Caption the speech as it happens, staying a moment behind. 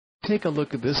Take a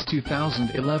look at this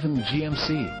 2011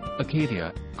 GMC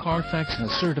Acadia. Carfax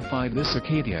has certified this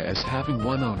Acadia as having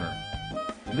one owner.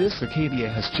 This Acadia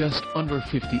has just under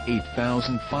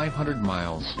 58,500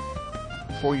 miles.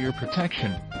 For your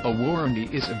protection, a warranty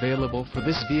is available for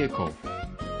this vehicle.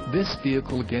 This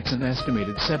vehicle gets an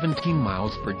estimated 17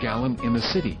 miles per gallon in the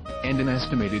city, and an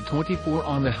estimated 24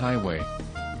 on the highway.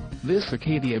 This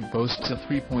Acadia boasts a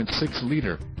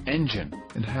 3.6-liter engine,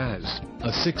 and has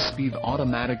a 6-speed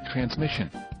automatic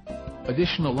transmission.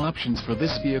 Additional options for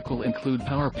this vehicle include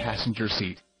power passenger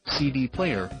seat, CD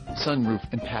player, sunroof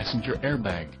and passenger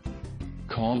airbag.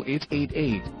 Call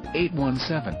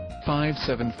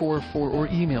 888-817-5744 or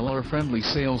email our friendly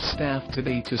sales staff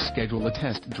today to schedule a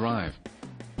test drive.